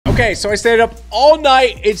Okay, so I stayed up all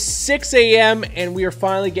night. It's 6 a.m. and we are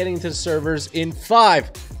finally getting to the servers in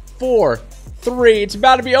 5, 4, 3. It's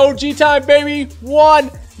about to be OG time, baby.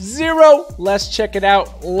 1, 0. Let's check it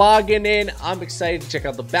out. Logging in. I'm excited to check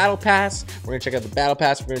out the battle pass. We're gonna check out the battle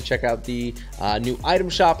pass. We're gonna check out the new item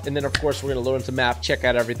shop, and then of course we're gonna load into the map, check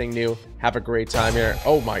out everything new, have a great time here.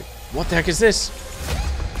 Oh my, what the heck is this?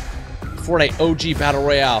 Fortnite OG battle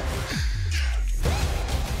royale.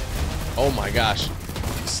 Oh my gosh.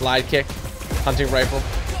 Slide kick, hunting rifle,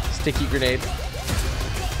 sticky grenade,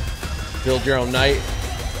 build your own knight,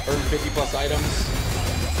 earn 50+ items.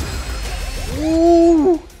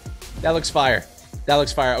 Ooh, that looks fire. That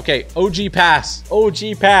looks fire. Okay, OG pass.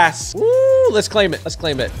 OG pass. Woo, let's claim it. Let's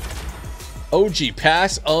claim it. OG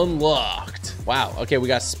pass unlocked. Wow. Okay, we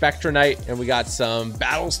got Spectre Knight and we got some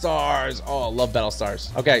battle stars. Oh, I love battle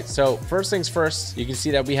stars. Okay, so first things first, you can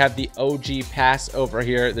see that we have the OG pass over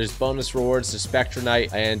here. There's bonus rewards to Spectre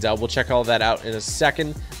Knight, and we'll check all that out in a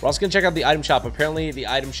second. We're also gonna check out the item shop. Apparently the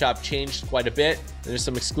item shop changed quite a bit. There's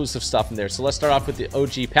some exclusive stuff in there. So let's start off with the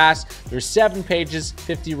OG pass. There's 7 pages,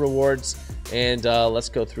 50 rewards, and let's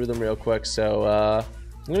go through them real quick. So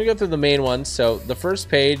I'm gonna go through the main ones. So the first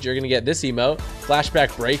page, you're gonna get this emote,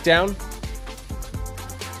 flashback breakdown.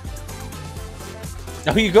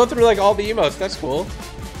 Oh, you go through like all the emotes. That's cool.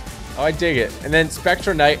 Oh, I dig it. And then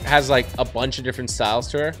Spectre Knight has like a bunch of different styles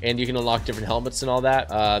to her, and you can unlock different helmets and all that.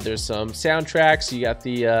 There's some soundtracks. You got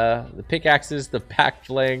the pickaxes, the back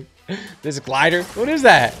fling. There's a glider. What is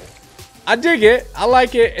that? I dig it. I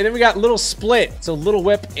like it. And then we got little split. So little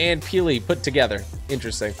whip and Peely put together.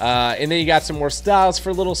 Interesting. And then you got some more styles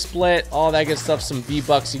for little split, all that good stuff. Some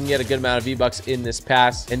V-Bucks. You can get a good amount of V-Bucks in this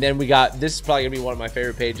pass. And then we got, this is probably gonna be one of my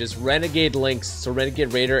favorite pages, Renegade Links. So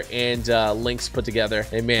Renegade Raider and Links put together.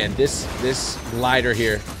 And man, this glider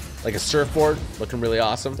here, like a surfboard, looking really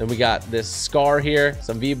awesome. And we got this Scar here,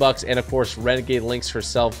 some V-Bucks, and of course Renegade Links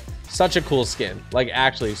herself. Such a cool skin, like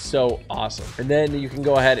actually so awesome. And then you can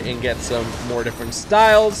go ahead and get some more different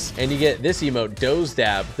styles, and you get this emote, Doze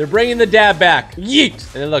Dab. They're bringing the dab back. Yeet!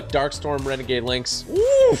 And then look, Darkstorm Renegade Links.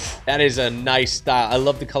 Oof, that is a nice style. I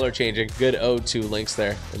love the color changing. Good ode to Links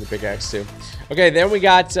there, and the pickaxe too. Okay, then we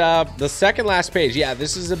got the second last page. Yeah,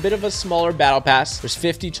 this is a bit of a smaller battle pass. There's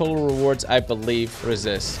 50 total rewards, I believe. What is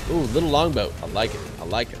this? Ooh, little longboat. I like it. I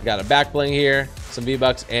like it. Got a back bling here, some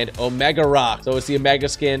V-Bucks, and Omega Rock. So it's the Omega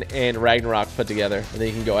skin and Ragnarok put together. And then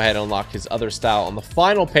you can go ahead and unlock his other style on the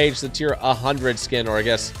final page. The tier 100 skin, or I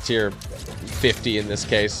guess tier 50 in this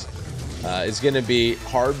case, is going to be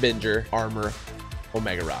Harbinger Armor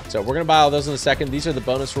Omega Rock. So we're going to buy all those in a second. These are the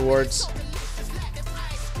bonus rewards.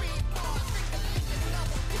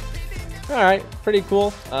 All right, pretty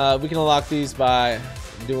cool. We can unlock these by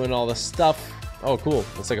doing all the stuff. Oh, cool.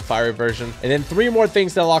 Looks like a fiery version. And then 3 more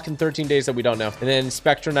things that unlock in 13 days that we don't know. And then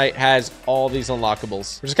Spectre Knight has all these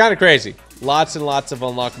unlockables, which is kind of crazy. Lots and lots of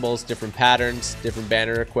unlockables, different patterns, different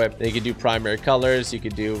banner equipped. Then you can do primary colors. You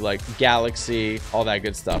could do like galaxy, all that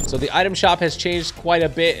good stuff. So the item shop has changed quite a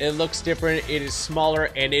bit. It looks different. It is smaller,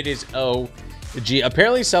 and it is OG.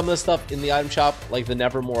 Apparently some of the stuff in the item shop, like the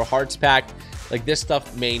Nevermore Hearts pack, like this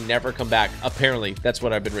stuff may never come back. Apparently, that's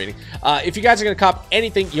what I've been reading. If you guys are gonna cop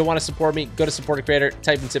anything, you want to support me, go to support a creator,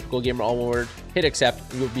 type in typical gamer, all one word, hit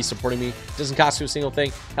accept. You will be supporting me. Doesn't cost you a single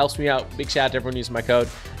thing. Helps me out. Big shout out to everyone using my code.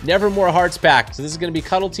 Nevermore Hearts pack. So this is gonna be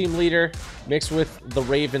Cuddle Team Leader mixed with the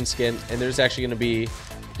Raven skin, and there's actually gonna be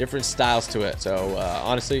different styles to it. So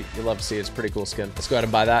honestly, you'll love to see it. It's a pretty cool skin. Let's go ahead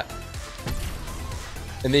and buy that.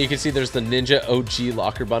 And then you can see there's the Ninja OG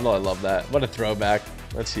locker bundle. I love that. What a throwback.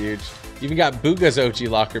 That's huge. You even got Booga's OG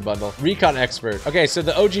locker bundle. Recon expert. Okay, so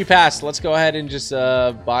the OG pass. Let's go ahead and just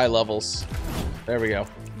buy levels. There we go.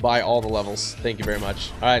 Buy all the levels. Thank you very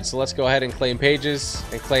much. All right, so let's go ahead and claim pages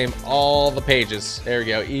and claim all the pages. There we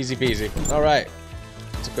go. Easy peasy. All right.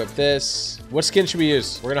 Let's equip this. What skin should we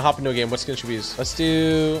use? We're gonna hop into a game. What skin should we use? Let's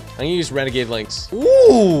do, I'm gonna use Renegade Links.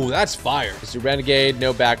 Ooh, that's fire. Let's do Renegade,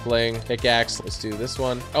 no back bling, pickaxe. Let's do this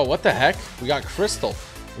one. Oh, what the heck? We got Crystal.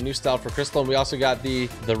 A new style for Crystal, and we also got the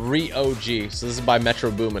Re-OG. So this is by Metro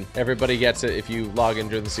Boomin. Everybody gets it if you log in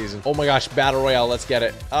during the season. Oh my gosh, Battle Royale, let's get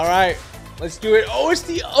it. All right, let's do it. Oh, it's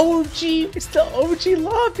the OG. It's the OG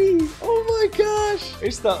lobby. Oh my gosh.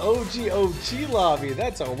 It's the OG lobby.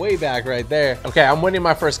 That's a way back right there. Okay, I'm winning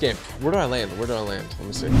my first game. Where do I land? Where do I land? Let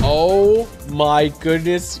me see. Oh my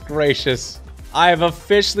goodness gracious. I have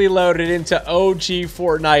officially loaded into OG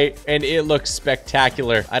Fortnite, and it looks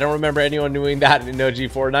spectacular. I don't remember anyone doing that in OG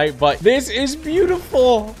Fortnite, but this is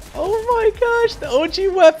beautiful. Oh my gosh, the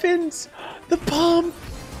OG weapons, the pump.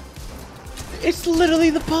 It's literally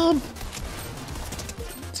the pump.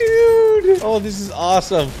 Dude. Oh, this is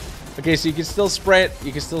awesome. Okay, so you can still sprint,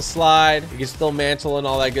 you can still slide, you can still mantle and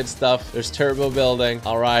all that good stuff. There's turbo building.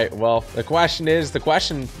 All right, well, the question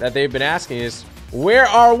that they've been asking is, where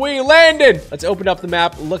are we landing? Let's open up the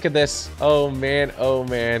map. Look at this. Oh man, oh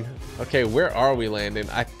man. Okay, where are we landing?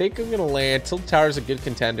 I think I'm gonna land. Tilted Tower's a good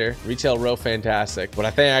contender. Retail Row, fantastic. But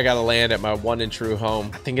I think I gotta land at my one and true home.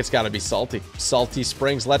 I think it's gotta be Salty. Salty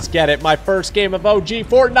Springs, let's get it. My first game of OG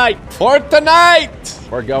Fortnite. Fortnite!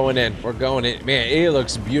 We're going in, we're going in. Man, it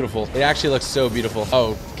looks beautiful. It actually looks so beautiful.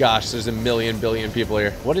 Oh gosh, there's a million billion people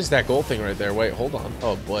here. What is that gold thing right there? Wait, hold on.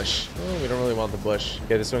 Oh, bush. Oh, we don't really want the bush.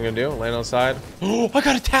 Okay, this is what I'm gonna do. Land on the side. Oh, I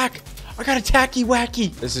got attack. I got a tacky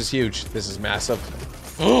wacky. This is huge. This is massive.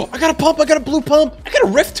 Oh, I got a pump. I got a blue pump. I got a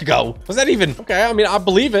rift to go. Was that even? Okay, I mean, I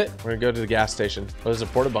believe it. We're gonna go to the gas station. Oh, there's a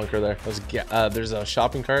porta bunker there. There's a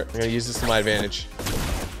shopping cart. I'm gonna use this to my advantage.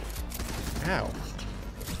 Ow.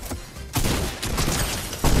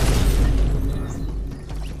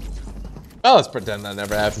 Oh, let's pretend that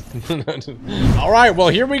never happened. All right, well,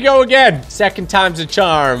 here we go again. Second time's a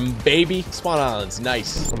charm, baby. Spawn Island's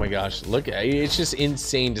nice. Oh my gosh, look, it's just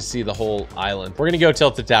insane to see the whole island. We're gonna go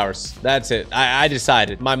Tilted Towers. That's it. I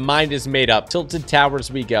decided. My mind is made up. Tilted Towers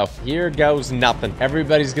we go. Here goes nothing.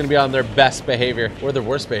 Everybody's gonna be on their best behavior or their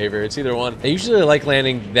worst behavior. It's either one. I usually like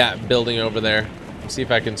landing that building over there. Let's see if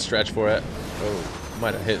I can stretch for it. Oh.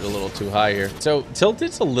 Might have hit a little too high here. So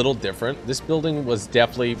Tilted's a little different. This building was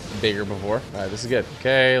definitely bigger before. All right, this is good.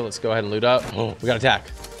 Okay, let's go ahead and loot up. Oh, we got attack.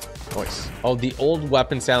 Nice. Oh, the old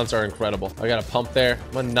weapon sounds are incredible. I got a pump there.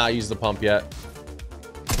 I'm gonna not use the pump yet.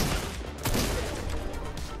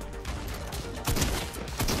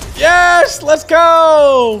 Yes, let's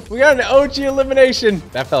go. We got an OG elimination.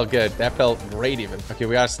 That felt good. That felt great even. Okay,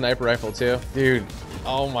 we got a sniper rifle too. Dude,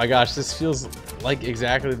 oh my gosh, this feels like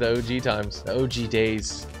exactly the OG times, the OG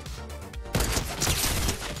days.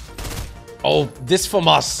 Oh, this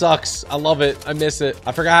FAMAS sucks. I love it. I miss it.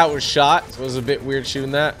 I forgot how it was shot. So it was a bit weird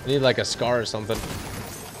shooting that. I need like a scar or something.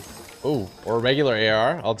 Oh, or a regular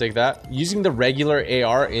AR. I'll take that. Using the regular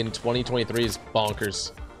AR in 2023 is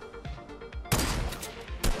bonkers.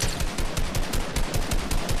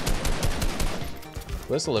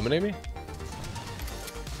 Will this eliminate me?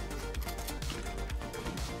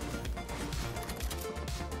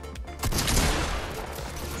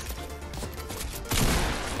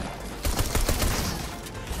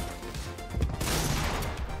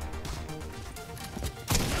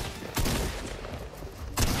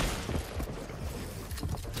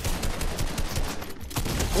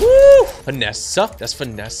 Vanessa, that's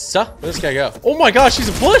Vanessa. Where'd this guy go? Oh my gosh, he's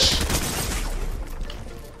a bush.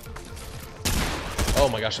 Oh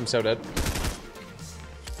my gosh, I'm so dead.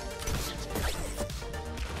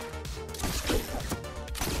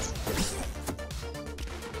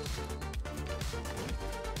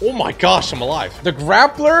 Oh my gosh, I'm alive. The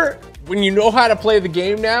grappler, when you know how to play the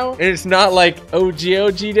game now, and it's not like OG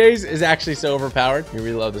days, is actually so overpowered. You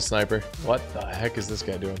really love the sniper. What the heck is this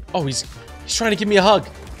guy doing? Oh, he's trying to give me a hug.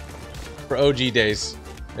 For OG days.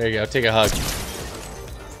 There you go, take a hug.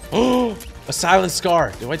 Oh, a silent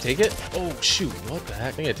scar. Do I take it? Oh shoot, what the heck?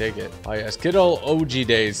 I think I take it. Oh yes, good old OG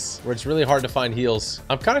days where it's really hard to find heals.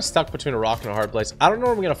 I'm kind of stuck between a rock and a hard place. I don't know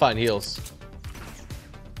where I'm gonna find heals.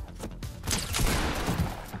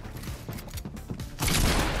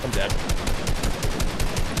 I'm dead.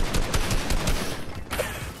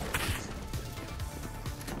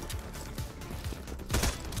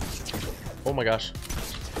 Oh my gosh.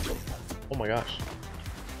 Oh my gosh.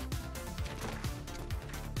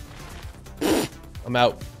 I'm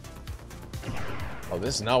out. Oh,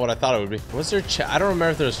 this is not what I thought it would be. Was there I don't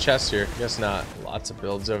remember if there's chests here. Guess not. Lots of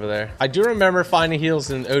builds over there. I do remember finding heals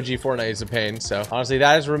in OG Fortnite is a pain. So honestly,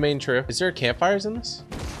 that has remained true. Is there campfires in this?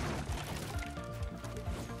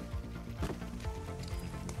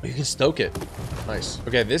 Oh, you can stoke it. Nice.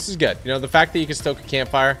 Okay, this is good. You know, the fact that you can stoke a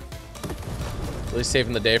campfire, really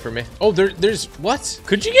saving the day for me. Oh, there's what?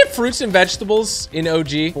 Could you get fruits and vegetables in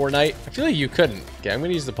OG Fortnite? I feel like you couldn't. Okay, I'm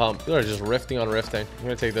gonna use the pump. People are just rifting on rifting. I'm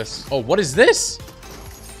gonna take this. Oh, what is this?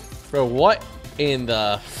 Bro, what in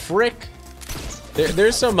the frick?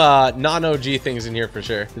 There's some non-OG things in here for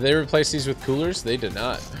sure. Did they replace these with coolers? They did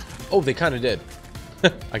not. Oh, they kind of did.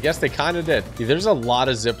 I guess they kind of did. Dude, there's a lot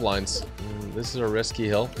of zip lines. This is a risky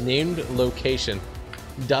hill. Named location.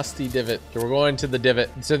 Dusty divot. Okay, we're going to the divot.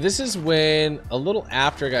 So this is when a little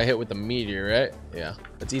after I got hit with the meteor, right? Yeah.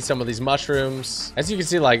 Let's eat some of these mushrooms. As you can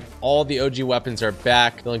see, like all the OG weapons are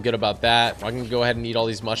back. Feeling good about that. I can go ahead and eat all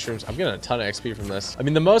these mushrooms. I'm getting a ton of XP from this. I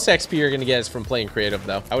mean, the most XP you're gonna get is from playing creative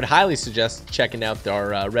though. I would highly suggest checking out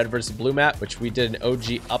our red versus blue map, which we did an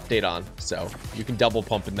OG update on. So you can double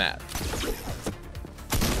pump in that.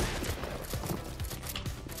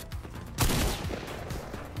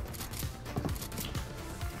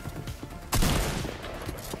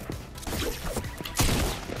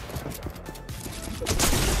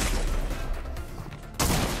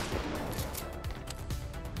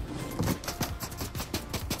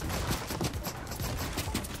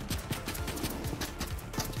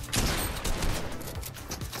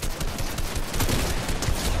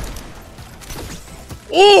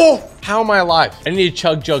 Oh, how am I alive? I need a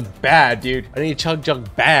chug jug bad, dude. I need a chug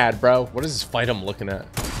jug bad, bro. What is this fight I'm looking at?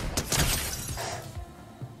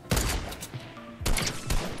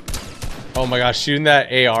 Oh my gosh, shooting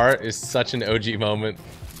that AR is such an OG moment.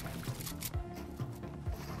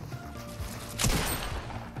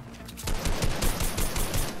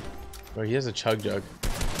 Oh, he has a chug jug.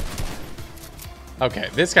 Okay,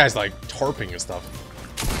 this guy's like torping and stuff.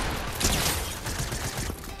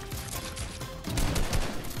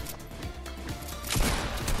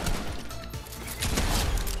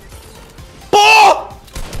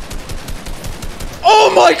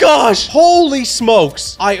 Oh my gosh! Holy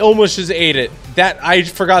smokes! I almost just ate it. That, I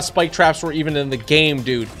forgot spike traps were even in the game,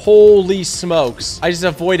 dude. Holy smokes. I just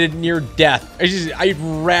avoided near death. I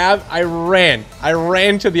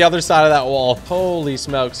ran to the other side of that wall. Holy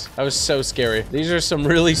smokes. That was so scary. These are some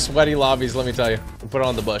really sweaty lobbies, let me tell you. And put it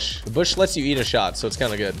on the bush. The bush lets you eat a shot, so it's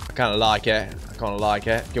kind of good. I kind of like it.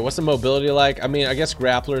 Okay, what's the mobility like? I mean, I guess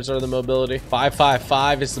grapplers are the mobility.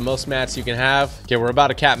 555 is the most mats you can have. Okay, we're about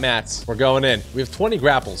to cap mats. We're going in. We have 20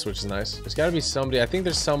 grapples, which is nice. There's got to be somebody. I think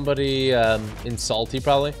there's somebody in salty,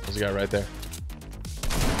 probably. There's a guy right there.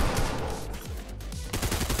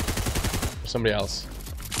 There's somebody else.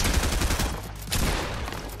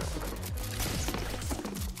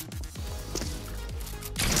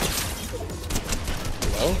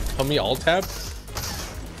 Hello? Tell me alt tab?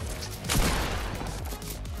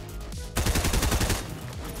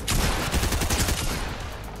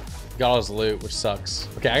 Got all his loot, which sucks.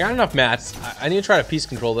 Okay, I got enough mats. I need to try to piece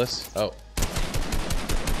control this. Oh.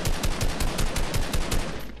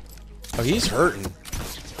 Oh, he's hurting.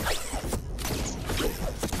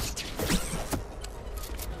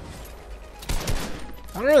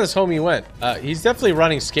 I don't know where this homie went. He's definitely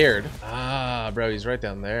running scared. Ah, bro, he's right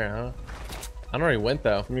down there, huh? I don't know where he went,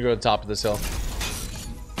 though. Let me go to the top of this hill.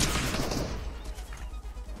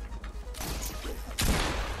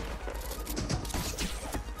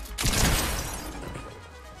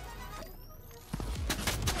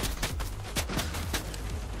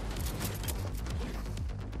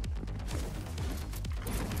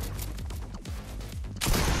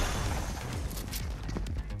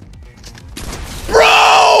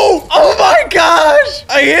 Oh my gosh!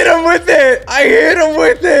 I hit him with it! I hit him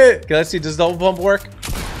with it! Okay, let's see. Does double pump work?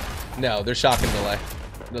 No, there's shotgun delay.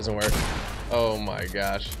 It doesn't work. Oh my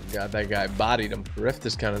gosh. God, that guy bodied him. Rift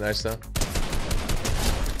is kind of nice, though.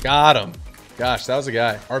 Got him. Gosh, that was a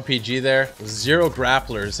guy. RPG there. 0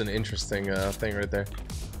 grappler is an interesting thing right there.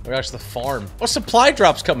 Oh my gosh, the farm. Oh, supply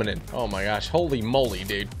drops coming in. Oh my gosh. Holy moly,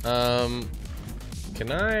 dude.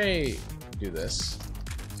 Can I do this?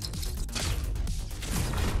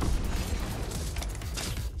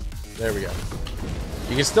 There we go.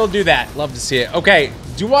 You can still do that. Love to see it. Okay,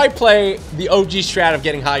 do I play the OG strat of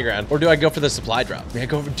getting high ground, or do I go for the supply drop? I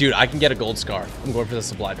mean, dude, I can get a gold scar. I'm going for the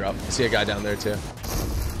supply drop. I see a guy down there too.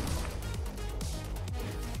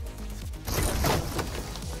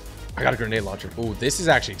 I got a grenade launcher. Ooh, this is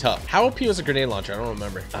actually tough. How OP was a grenade launcher? I don't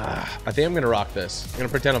remember. I think I'm gonna rock this. I'm gonna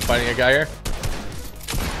pretend I'm fighting a guy here.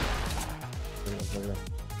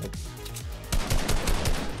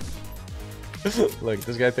 Look,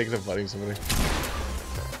 this guy thinks I'm fighting somebody.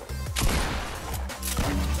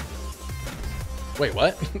 Wait,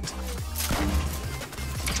 what?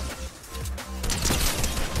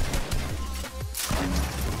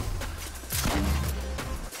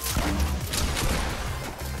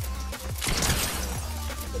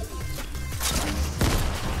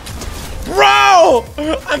 Bro!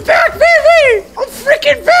 I'm back, baby! I'm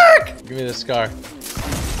freaking back! Give me this scar.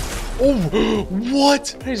 Oh,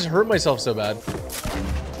 what? I just hurt myself so bad.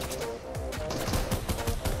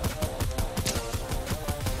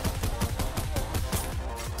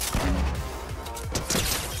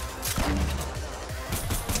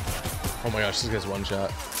 Oh my gosh, this guy's one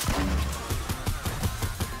shot.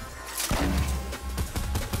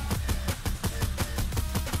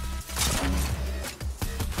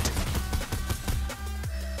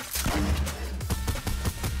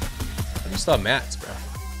 I just saw mats, bro.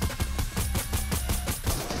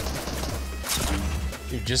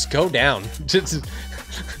 Dude, just go down.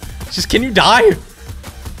 Just can you die?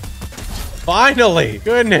 Finally!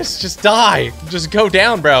 Goodness, just die. Just go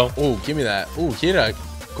down, bro. Oh, give me that. Oh, he hit a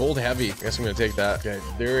gold heavy. I guess I'm gonna take that. Okay,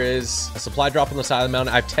 there is a supply drop on the side of the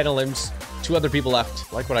mountain. I have 10 limbs. 2 other people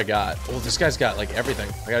left. I like what I got. Oh, this guy's got like everything.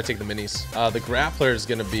 I gotta take the minis. The grappler is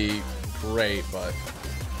gonna be great, but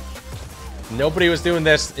nobody was doing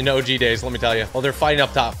this in OG days, let me tell you. Oh, they're fighting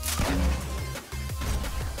up top.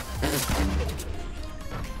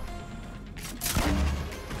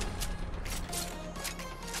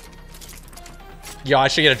 Yo, I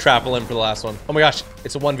should get a trampoline for the last one. Oh my gosh,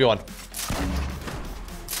 it's a 1v1.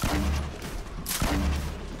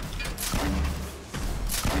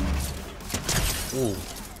 Ooh.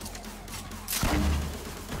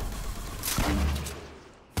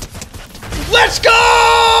 Let's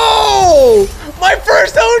go! My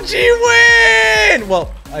first OG win!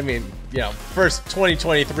 Well, I mean, you know, first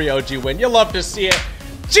 2023 OG win. You'll love to see it.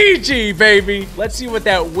 GG, baby. Let's see what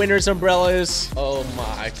that winner's umbrella is. Oh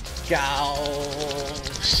my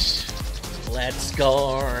gosh. Let's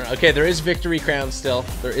go. Okay, there is victory crown still.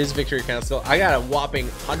 There is victory crown still. I got a whopping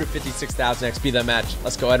 156,000 XP that match.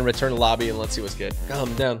 Let's go ahead and return to lobby and let's see what's good.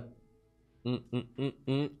 Calm down.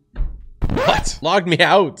 What? Logged me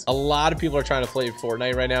out. A lot of people are trying to play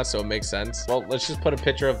Fortnite right now, so it makes sense. Well, let's just put a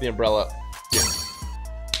picture of the umbrella here.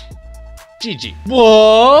 GG.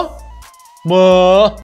 Whoa. Whoa.